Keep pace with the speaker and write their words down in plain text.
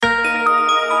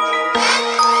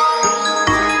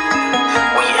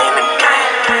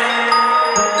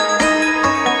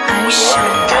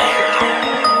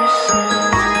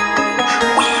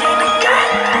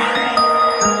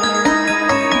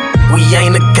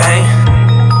gang.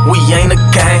 We ain't a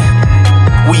gang.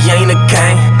 We ain't a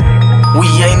gang. We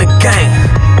ain't a gang.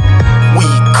 We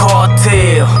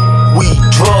cartel. We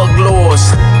drug lords.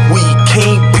 We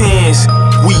kingpins.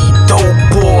 We dope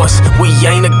boys. We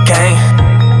ain't a gang.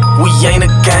 We ain't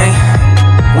a gang.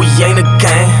 We ain't a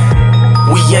gang.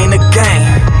 We ain't a gang.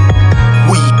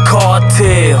 We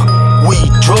cartel. We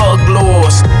drug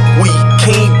lords. We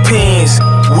kingpins.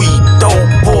 We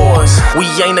dope boys. We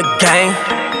ain't a gang.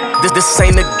 This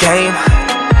ain't a game.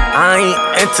 I ain't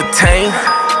entertained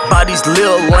by these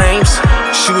little lames.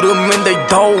 Shoot them in they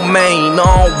domain.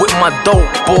 On with my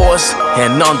dope boys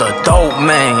and on the dope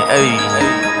man.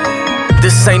 Ayy.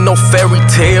 This ain't no fairy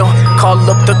tale. Call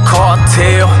up the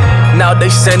cartel. Now they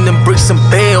sending bricks and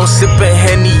bells, sipping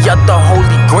Henny out the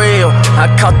Holy Grail.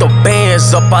 I count the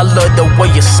bands up, I love the way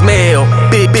it smell.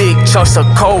 Big chunks of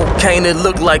cocaine, it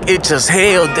look like it just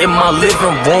held in my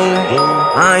living room.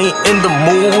 I ain't in the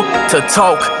mood to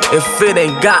talk if it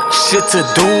ain't got shit to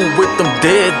do with them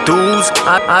dead dudes.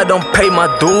 I don't pay my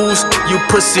dues. You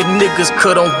pussy niggas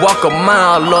couldn't walk a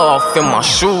mile off in my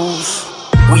shoes.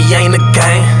 We ain't a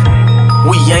gang.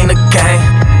 We ain't a gang.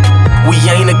 We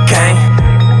ain't a gang.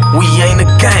 We ain't a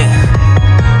gang.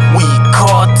 We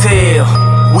cartel.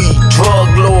 We drug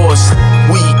lords.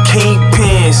 We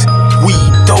kingpins. We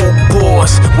dope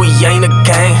boys. We ain't a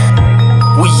gang.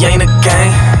 We ain't a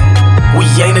gang. We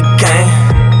ain't a gang.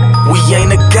 We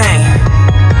ain't a gang.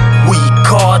 We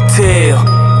cartel.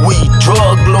 We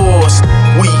drug lords.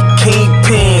 We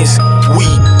kingpins. We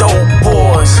dope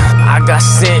boys. I got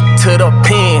sent to the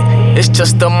pen. It's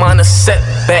just a minor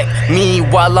setback.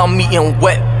 Meanwhile, I'm eating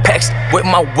wet packs with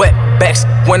my wet backs.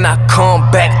 When I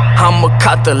come back, I'ma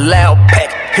cop the loud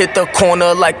pack. Hit the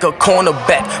corner like a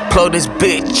cornerback. Plug this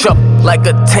bitch up like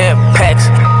a 10 packs.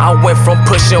 I went from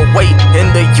pushing weight in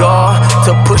the yard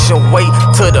to pushing weight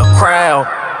to the crowd.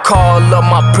 Call up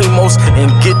my primos and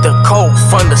get the coke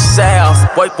from the south.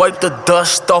 Wipe the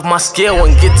dust off my scale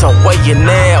and get to weighing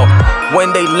now.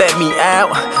 When they let me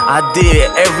out, I did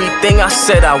everything I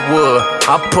said I would.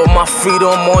 I put my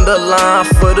freedom on the line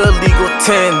for the legal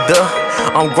tender.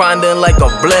 I'm grinding like a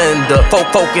blender,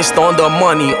 focused on the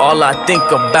money, all I think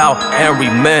about and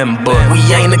remember. We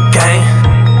ain't a gang.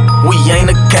 We ain't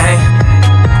a gang.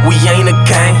 We ain't a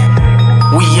gang.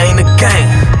 We ain't a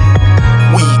gang.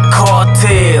 We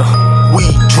cartel, we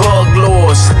drug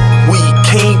lords, we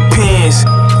kingpins,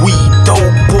 we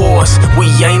dope boys. We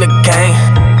ain't a gang,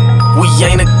 we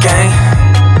ain't a gang,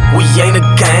 we ain't a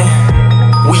gang,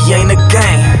 we ain't a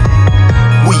gang.